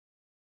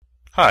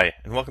Hi,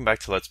 and welcome back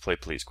to Let's Play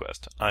Police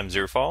Quest. I'm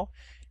Zerfall,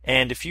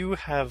 and if you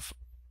have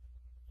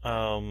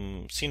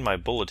seen my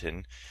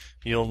bulletin,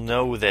 you'll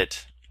know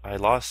that I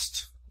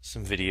lost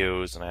some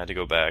videos and I had to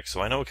go back,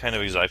 so I know kind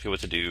of exactly what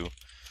to do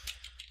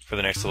for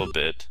the next little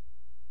bit,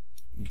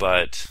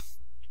 but,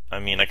 I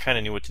mean, I kind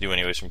of knew what to do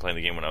anyways from playing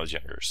the game when I was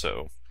younger,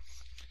 so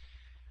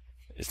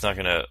it's not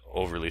going to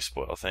overly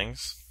spoil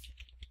things.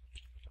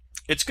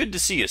 It's good to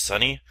see you,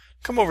 Sonny.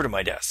 Come over to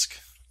my desk.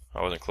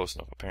 I wasn't close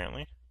enough,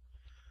 apparently.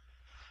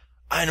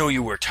 I know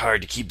you worked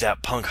hard to keep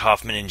that punk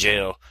Hoffman in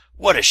jail.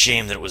 What a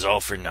shame that it was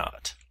all for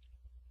naught.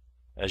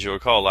 As you'll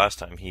recall, last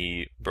time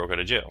he broke out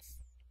of jail.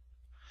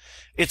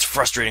 It's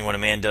frustrating when a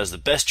man does the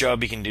best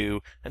job he can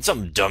do, and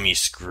some dummy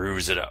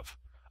screws it up.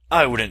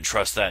 I wouldn't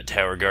trust that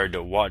tower guard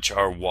to watch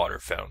our water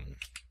fountain.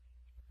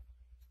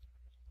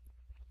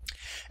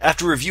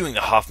 After reviewing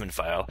the Hoffman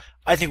file,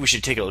 I think we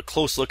should take a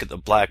close look at the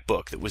black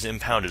book that was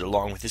impounded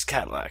along with his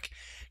Cadillac.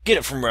 Get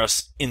it from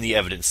Russ in the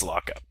evidence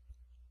lockup.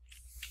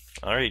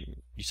 Alright,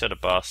 you said it,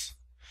 boss.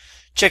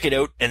 Check it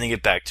out and then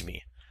get back to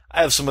me.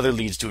 I have some other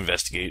leads to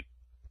investigate.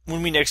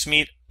 When we next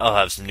meet, I'll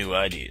have some new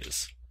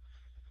ideas.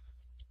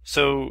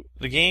 So,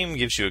 the game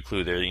gives you a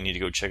clue there that you need to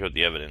go check out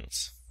the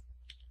evidence.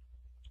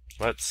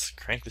 Let's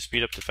crank the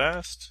speed up to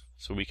fast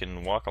so we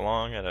can walk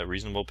along at a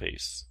reasonable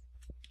pace.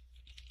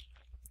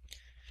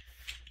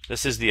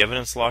 This is the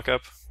evidence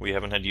lockup. We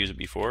haven't had to use it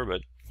before,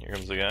 but here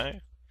comes the guy.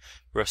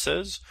 Russ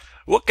says,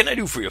 "What can I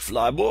do for you,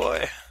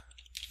 flyboy?"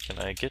 Can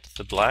I get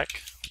the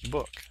black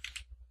book?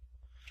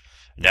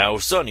 Now,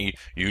 Sonny,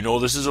 you know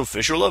this is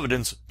official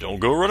evidence. Don't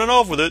go running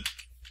off with it.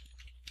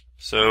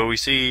 So we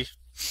see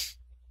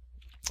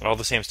all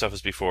the same stuff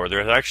as before.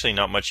 There's actually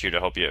not much here to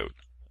help you out.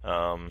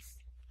 I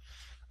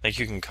think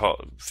you can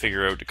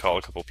figure out to call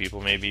a couple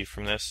people maybe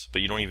from this,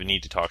 but you don't even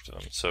need to talk to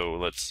them. So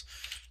let's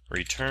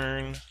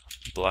return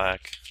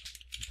black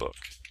book.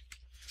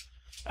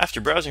 After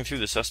browsing through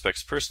the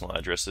suspect's personal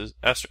address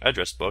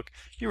book,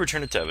 you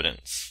return it to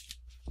evidence.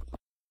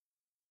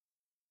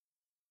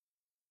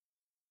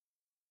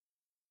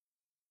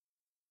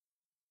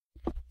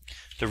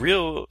 The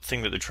real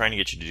thing that they're trying to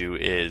get you to do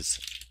is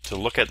to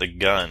look at the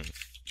gun.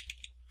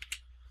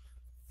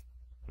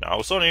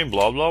 Now, Sonny,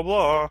 blah, blah,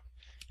 blah.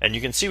 And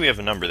you can see we have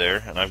a number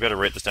there, and I've got to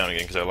write this down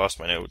again because I lost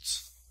my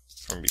notes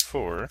from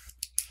before.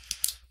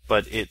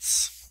 But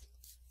it's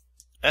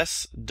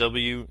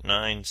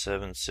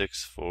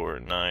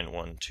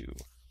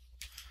SW9764912.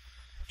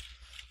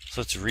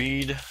 So let's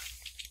read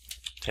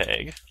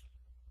tag.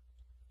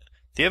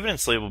 The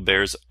evidence label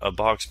bears a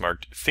box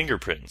marked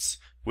fingerprints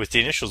with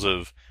the initials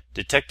of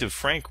Detective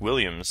Frank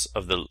Williams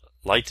of the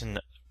Lytton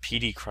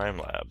PD Crime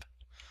Lab.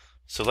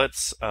 So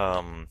let's,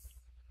 what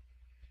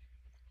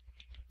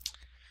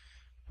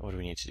do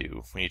we need to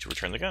do? We need to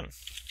return the gun.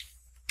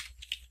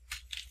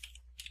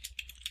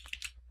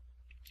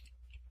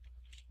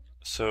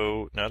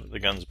 So now that the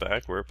gun's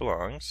back where it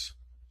belongs,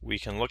 we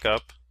can look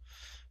up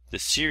the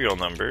serial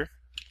number.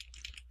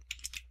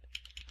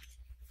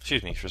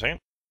 Excuse me for a second.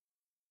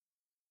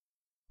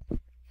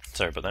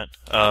 Sorry about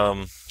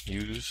that.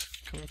 Use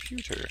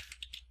computer.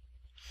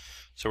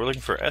 So we're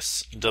looking for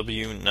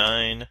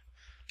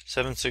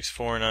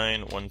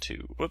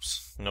SW9764912.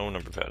 Whoops, no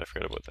number pad, I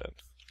forgot about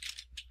that.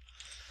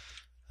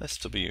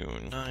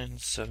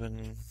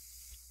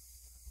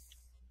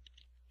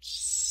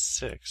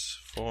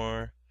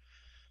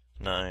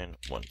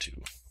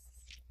 SW9764912.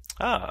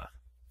 Ah,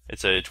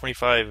 it's a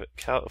 45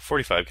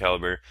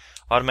 caliber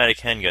automatic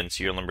handgun,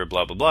 serial number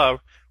blah blah blah,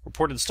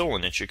 reported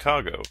stolen in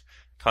Chicago.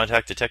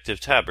 Contact Detective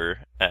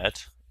Tabber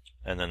at,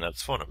 and then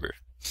that's phone number.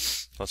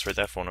 Let's write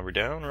that phone number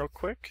down real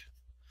quick.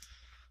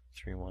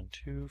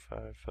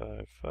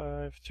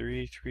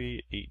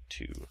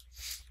 312-555-3382.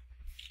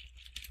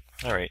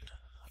 Alright.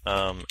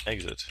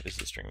 Exit is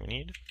the string we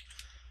need.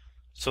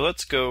 So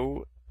let's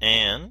go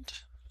and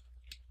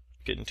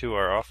get into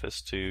our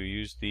office to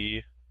use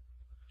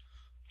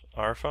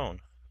our phone.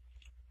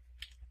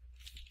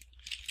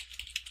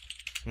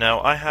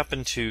 Now, I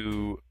happen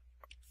to,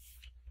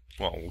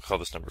 well, we'll call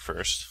this number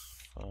first.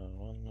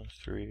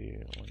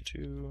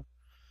 1312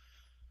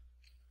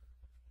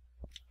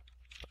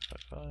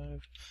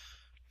 555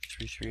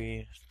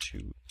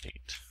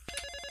 3328.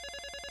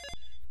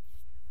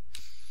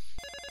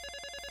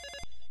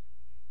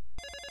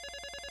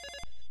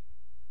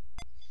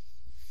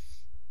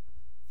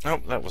 Oh,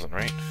 that wasn't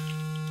right.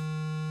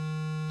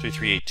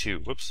 3382.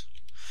 Whoops.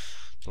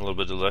 A little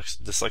bit of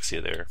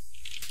dyslexia there.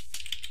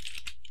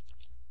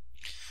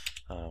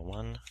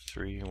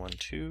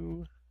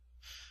 1312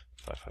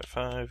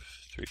 555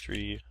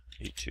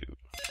 3382.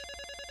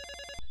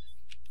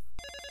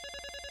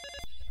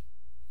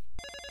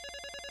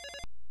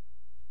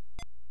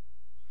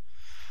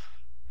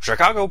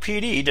 Chicago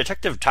PD,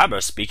 Detective Tabber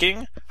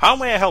speaking. How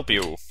may I help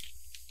you?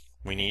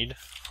 We need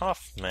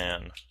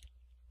Hoffman.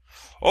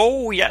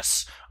 Oh,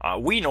 yes.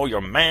 We know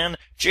your man,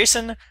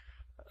 Jason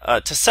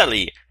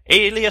Tasselli,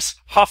 alias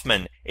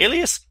Hoffman,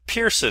 alias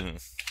Pearson.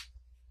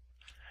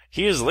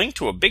 He is linked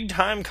to a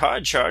big-time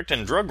card shark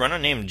and drug runner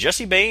named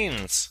Jesse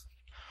Baines.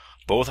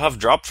 Both have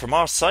dropped from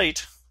our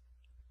site.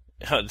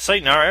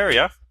 site in our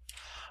area.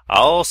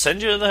 I'll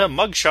send you the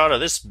mugshot of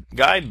this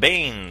guy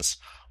Baines.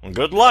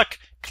 Good luck.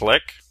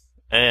 Click.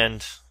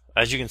 And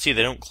as you can see,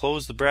 they don't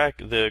close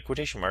the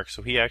quotation mark,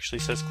 so he actually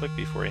says click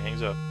before he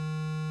hangs up.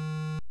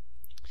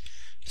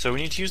 So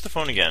we need to use the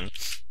phone again.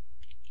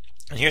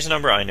 And here's a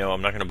number I know.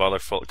 I'm not going to bother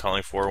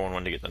calling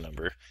 411 to get the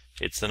number.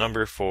 It's the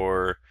number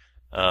for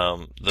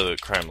the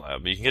crime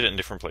lab. You can get it in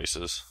different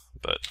places,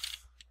 but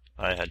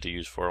I had to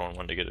use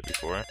 411 to get it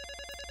before.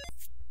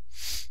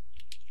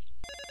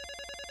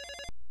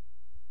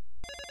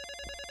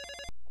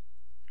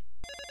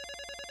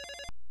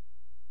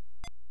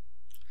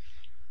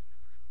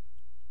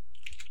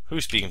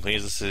 Who's speaking,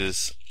 please? This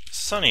is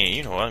Sonny.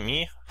 You know what,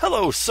 me.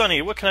 Hello,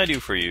 Sonny. What can I do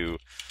for you?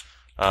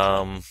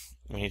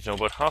 We need to know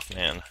about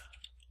Hoffman.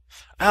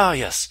 Ah,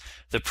 yes.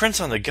 The prints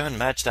on the gun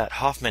match that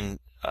Hoffman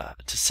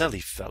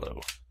Tiselli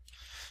fellow.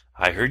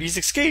 I heard he's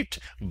escaped.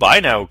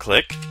 Bye now,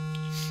 click.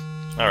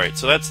 Alright,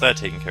 so that's that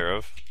taken care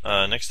of.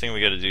 Next thing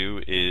we gotta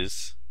do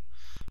is...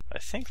 I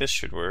think this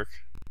should work.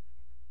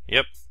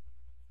 Yep.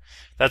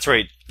 That's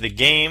right. The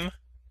game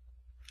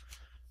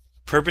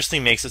purposely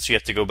makes it so you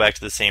have to go back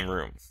to the same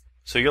room.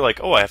 So you're like,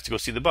 oh, I have to go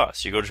see the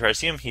boss. You go to try to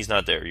see him, he's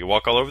not there. You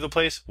walk all over the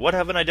place. What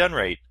haven't I done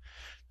right?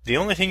 The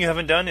only thing you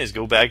haven't done is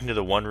go back into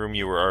the one room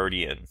you were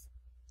already in.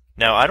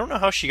 Now, I don't know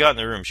how she got in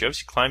the room. She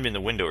obviously climbed in the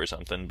window or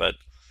something, but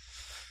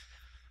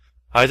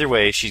either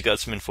way, she's got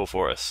some info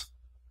for us.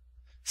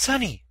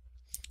 Sonny,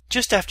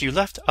 just after you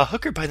left, a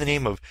hooker by the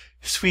name of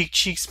Sweet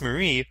Cheeks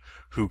Marie,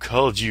 who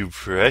called you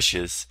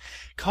precious,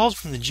 called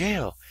from the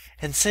jail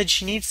and said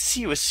she needs to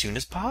see you as soon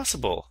as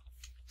possible.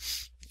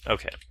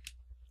 Okay.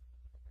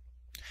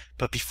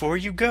 But before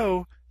you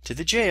go to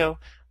the jail,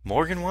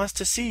 Morgan wants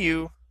to see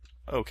you.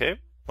 Okay,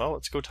 well,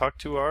 let's go talk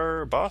to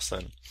our boss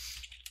then.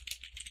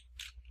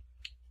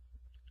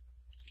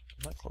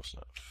 Not close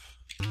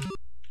enough.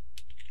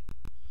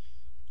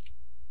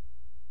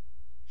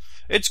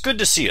 It's good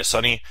to see you,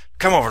 Sonny.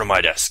 Come over to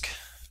my desk.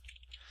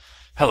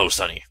 Hello,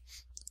 Sonny.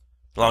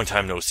 Long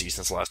time no see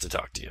since last I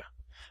talked to you.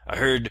 I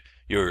heard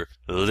your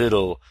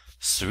little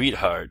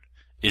sweetheart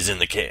is in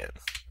the can.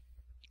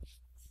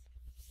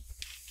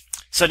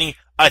 Sonny,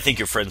 I think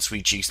your friend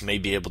Sweet Cheeks may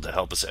be able to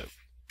help us out.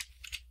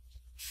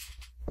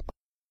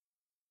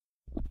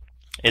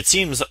 It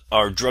seems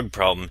our drug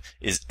problem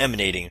is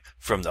emanating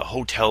from the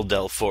Hotel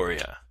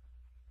Delphoria.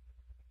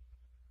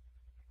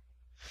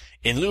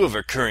 In lieu of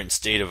our current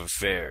state of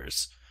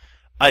affairs,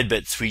 I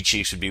bet Sweet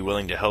Cheeks would be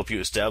willing to help you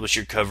establish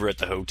your cover at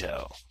the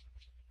hotel.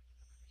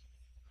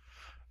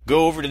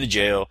 Go over to the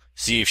jail,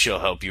 see if she'll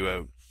help you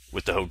out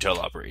with the hotel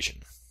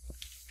operation.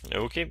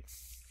 Okay.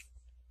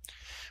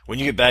 When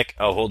you get back,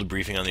 I'll hold a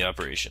briefing on the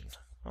operation.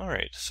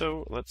 Alright,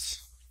 so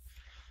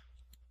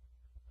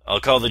I'll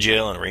call the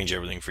jail and arrange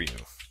everything for you.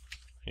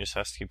 He just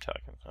has to keep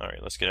talking.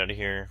 Alright, let's get out of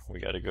here. We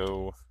gotta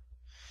go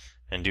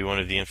and do one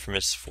of the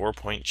infamous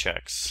 4-point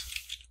checks.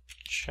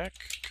 Check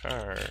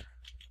car.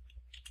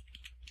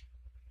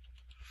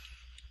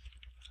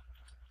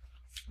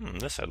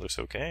 This side looks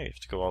okay. You have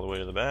to go all the way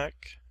to the back.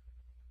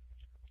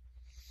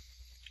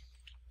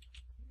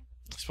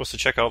 You're supposed to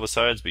check all the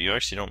sides, but you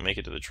actually don't make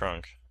it to the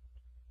trunk.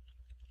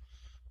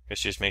 I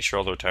guess you just make sure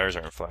all the tires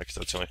aren't flat, because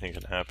that's the only thing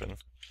that can happen.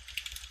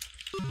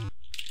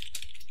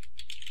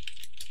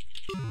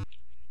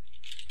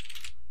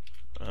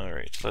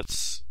 Alright,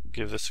 let's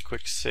give this a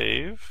quick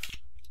save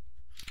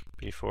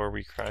before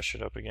we crash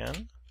it up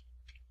again.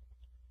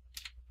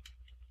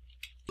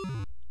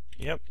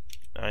 Yep,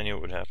 I knew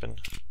it would happen.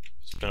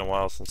 It's been a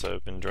while since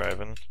I've been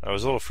driving. I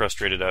was a little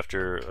frustrated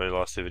after I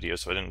lost the video,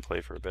 so I didn't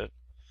play for a bit.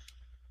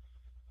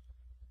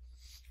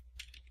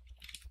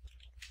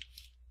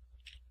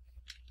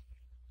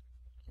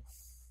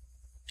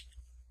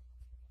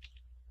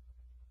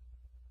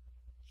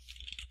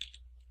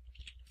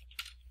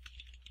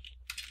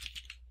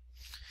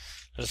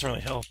 It doesn't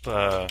really help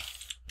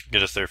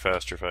get us there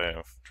faster if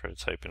I try to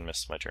type and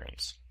miss my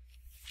turns.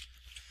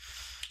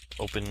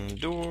 Open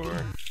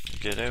door,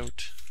 get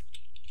out,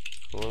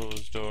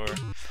 close door.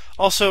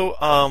 Also,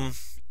 I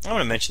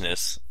want to mention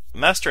this.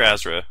 Master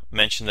Azra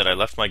mentioned that I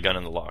left my gun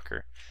in the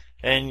locker.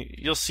 And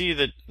you'll see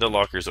that the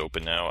locker's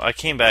open now. I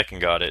came back and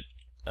got it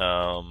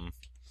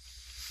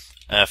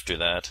after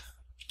that.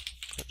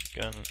 Put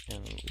gun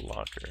in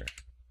locker.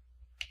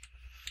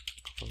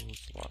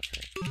 Close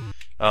locker.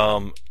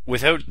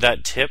 Without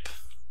that tip,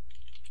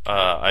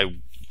 I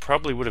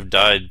probably would have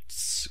died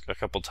a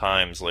couple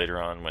times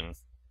later on when...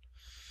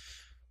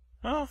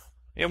 Oh,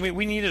 yeah,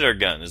 we needed our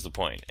gun is the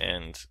point,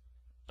 and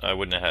I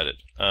wouldn't have had it.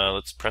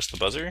 Let's press the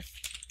buzzer.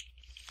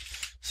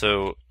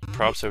 So,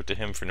 props out to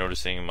him for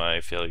noticing my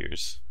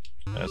failures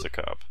as a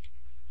cop.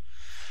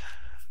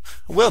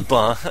 Well,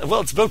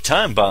 it's about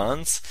time,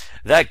 Bonds.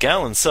 That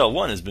gal in cell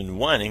 1 has been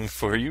whining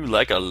for you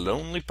like a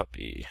lonely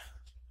puppy.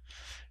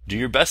 Do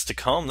your best to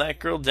calm that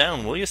girl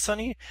down, will you,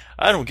 Sonny?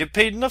 I don't get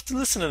paid enough to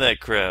listen to that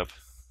crap.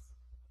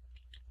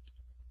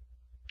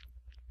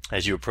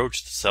 As you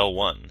approach cell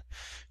 1,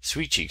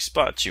 Sweet Cheek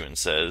spots you and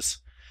says,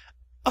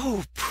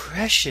 "Oh,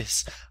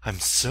 precious, I'm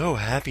so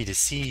happy to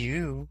see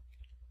you.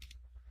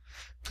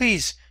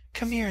 Please,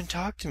 Come here and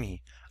talk to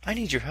me. I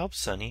need your help,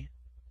 Sonny.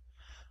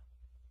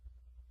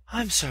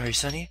 I'm sorry,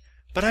 Sonny,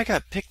 but I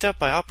got picked up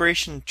by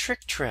Operation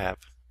Trick Trap.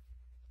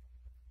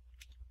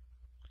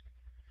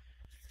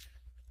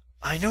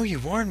 I know you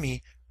warned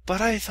me,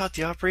 but I thought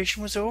the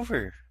operation was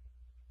over.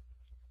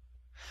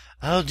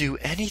 I'll do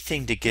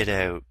anything to get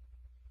out.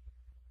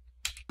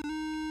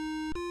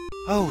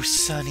 Oh,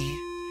 Sonny,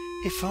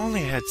 if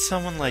only I had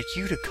someone like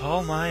you to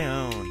call my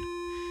own.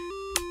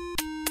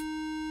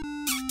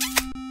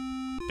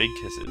 Big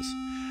kisses.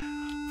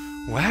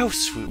 Wow,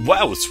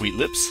 sweet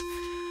lips.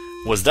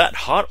 Was that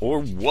hot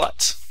or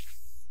what?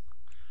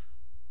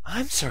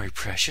 I'm sorry,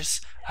 precious.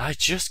 I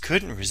just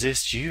couldn't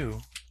resist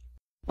you.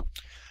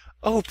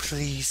 Oh,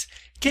 please,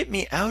 get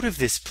me out of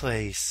this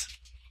place.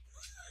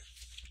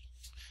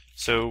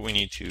 So we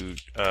need to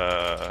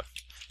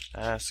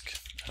ask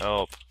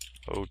help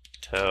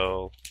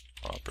hotel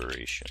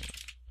operation.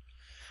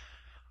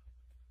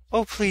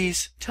 Oh,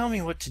 please, tell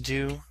me what to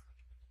do.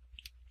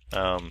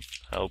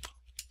 Help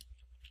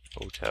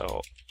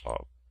hotel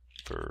operation.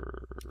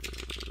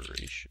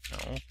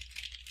 No.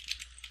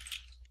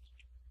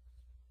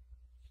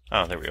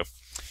 Oh, there we go.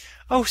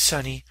 Oh,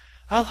 Sonny,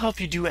 I'll help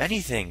you do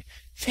anything.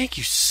 Thank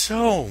you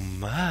so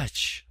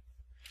much.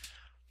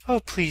 Oh,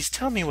 please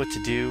tell me what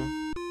to do.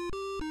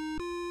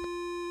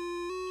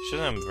 She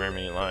doesn't have very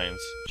many lines.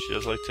 She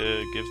does like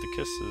to give the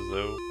kisses,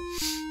 though.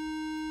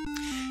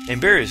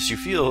 Embarrassed, you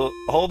feel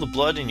all the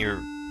blood in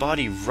your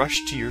body rush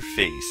to your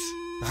face.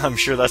 I'm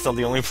sure that's not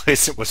the only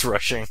place it was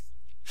rushing.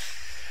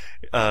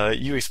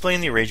 You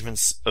explain the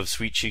arrangements of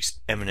Sweet Cheek's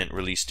imminent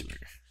release to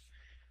her.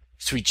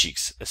 Sweet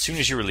Cheeks, as soon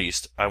as you're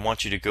released, I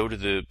want you to go to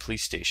the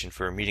police station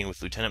for a meeting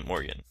with Lieutenant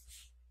Morgan.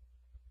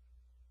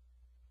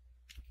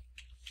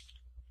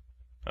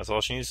 That's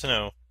all she needs to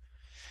know.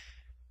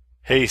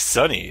 Hey,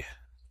 Sonny.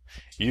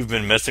 You've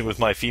been messing with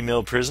my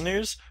female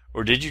prisoners?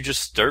 Or did you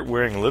just start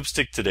wearing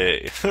lipstick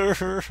today?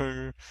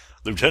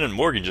 Lieutenant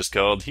Morgan just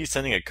called. He's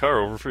sending a car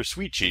over for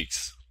Sweet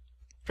Cheeks.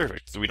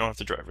 Perfect. So we don't have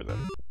to drive her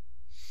then.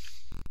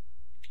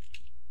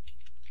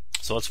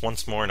 So let's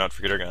once more not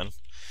forget our gun.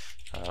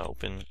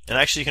 Open. And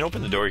actually, you can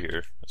open the door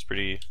here. That's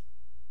pretty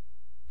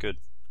good.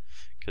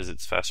 Because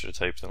it's faster to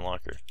type than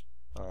locker.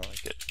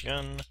 Get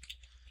gun.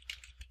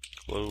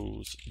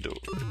 Close door.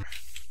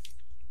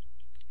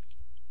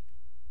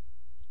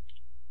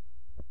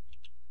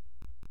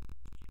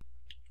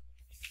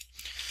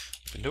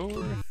 Open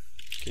door.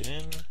 Get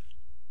in.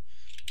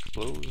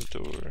 Close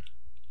door.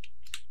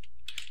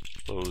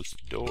 Close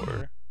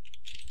door.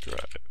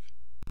 Drive.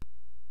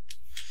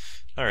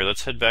 Alright,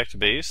 let's head back to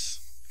base.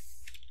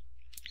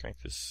 Crank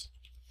this.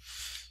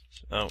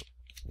 Oh,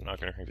 I'm not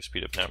going to crank the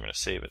speed up now. I'm going to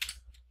save it.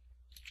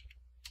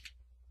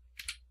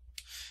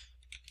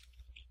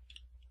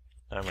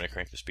 I'm going to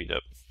crank the speed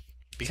up.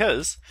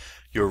 Because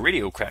your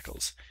radio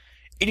crackles.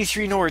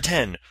 83 Nora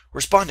 10.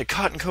 Respond to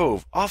Cotton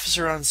Cove.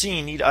 Officer on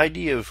scene. Need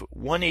ID of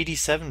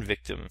 187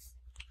 victim.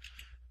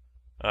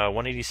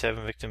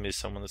 187 victim is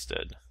someone that's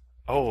dead.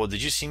 Oh,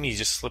 did you see me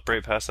just slip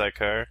right past that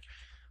car?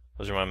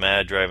 Those are my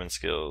mad driving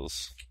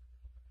skills.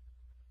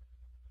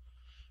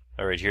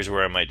 Alright, here's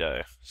where I might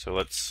die. So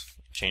let's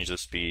change the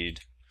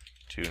speed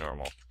to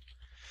normal.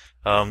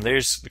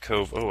 There's the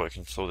cove. Oh, I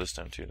can slow this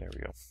down too. There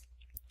we go.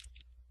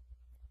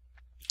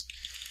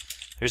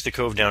 There's the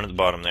cove down at the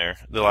bottom there.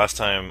 The last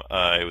time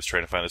I was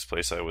trying to find this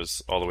place, I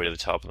was all the way to the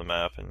top of the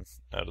map and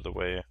out of the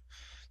way.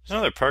 There's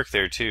another park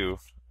there too.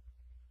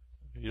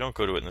 You don't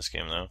go to it in this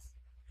game though.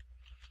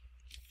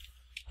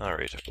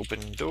 Alright,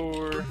 open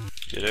door,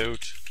 get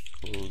out,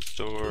 close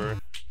door,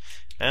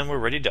 and we're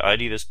ready to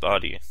ID this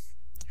body.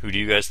 Who do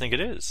you guys think it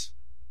is?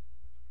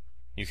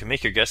 You can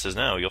make your guesses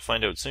now, you'll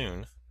find out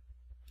soon.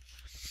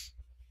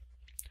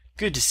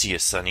 Good to see you,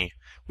 Sonny.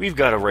 We've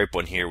got a ripe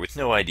one here with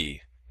no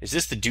ID. Is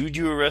this the dude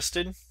you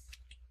arrested?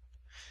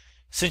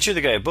 Since you're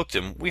the guy who booked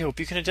him, we hope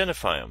you can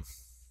identify him.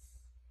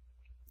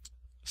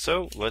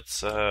 So,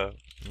 let's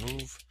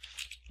move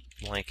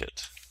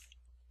blanket.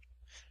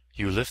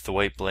 You lift the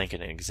white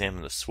blanket and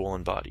examine the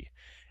swollen body.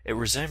 It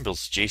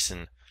resembles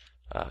Jason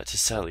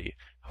Tiselli.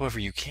 However,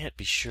 you can't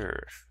be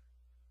sure.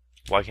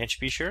 Why can't you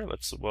be sure?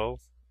 Let's, well,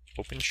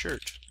 open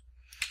shirt.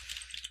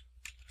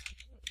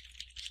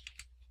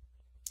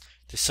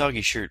 The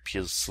soggy shirt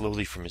peels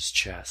slowly from his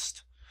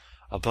chest.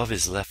 Above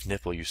his left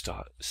nipple you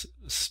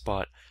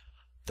spot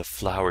the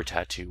flower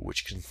tattoo,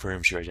 which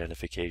confirms your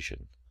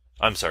identification.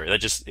 I'm sorry,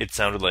 it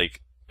sounded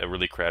like a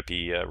really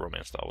crappy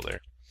romance novel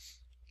there.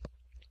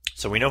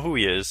 So we know who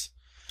he is.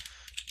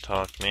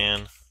 Talk,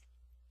 man.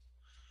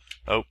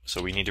 Oh,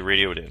 so we need to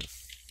radio it in.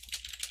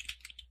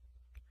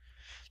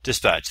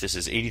 Dispatch, this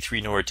is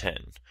 83 Nora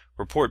 10.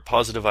 Report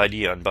positive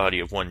ID on body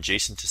of one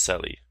Jason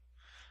Tiselli.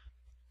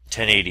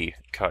 1080,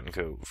 Cotton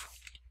Cove.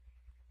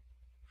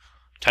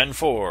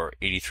 10-4,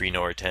 83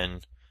 Nora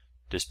 10.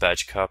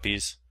 Dispatch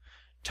copies.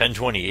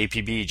 1020,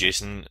 APB,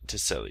 Jason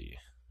Tiselli.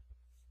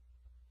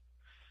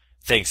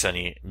 Thanks,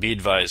 Sonny. Be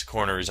advised,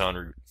 coroner is en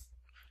route.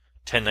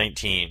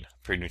 1019,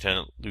 per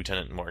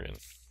Lieutenant Morgan.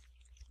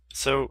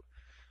 So,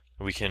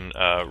 we can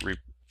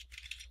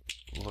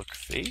look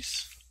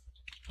face?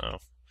 Oh.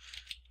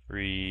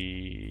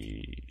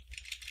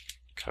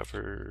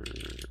 Recover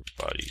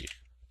body.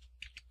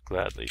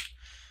 Gladly.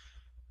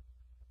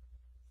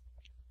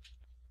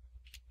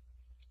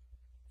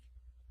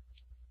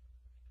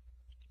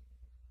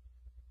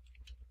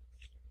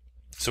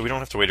 So we don't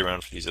have to wait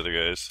around for these other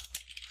guys.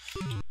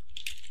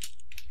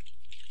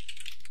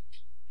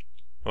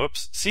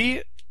 Whoops.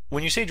 See?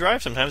 When you say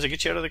drive, sometimes it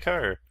gets you out of the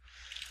car.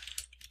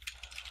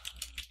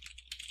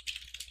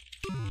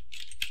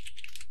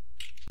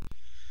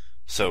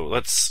 So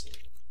let's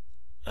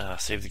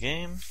save the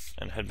game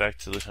and head back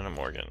to Lieutenant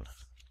Morgan.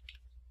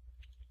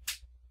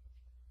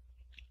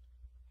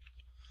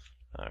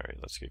 Alright,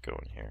 let's get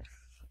going here.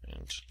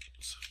 And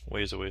it's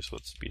ways away, so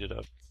let's speed it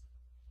up.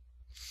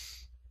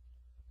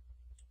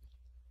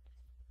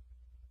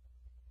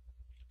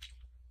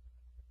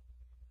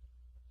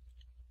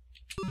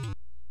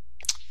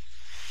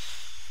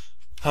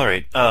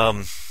 Alright,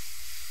 I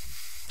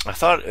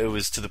thought it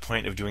was to the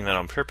point of doing that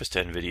on purpose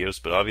to end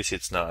videos, but obviously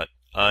it's not.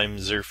 I'm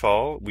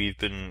Zerfall, we've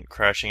been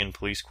crashing in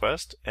Police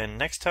Quest, and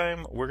next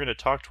time we're going to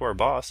talk to our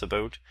boss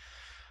about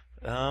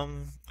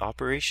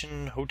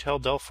Operation Hotel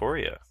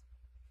Delphoria.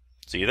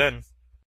 See you then.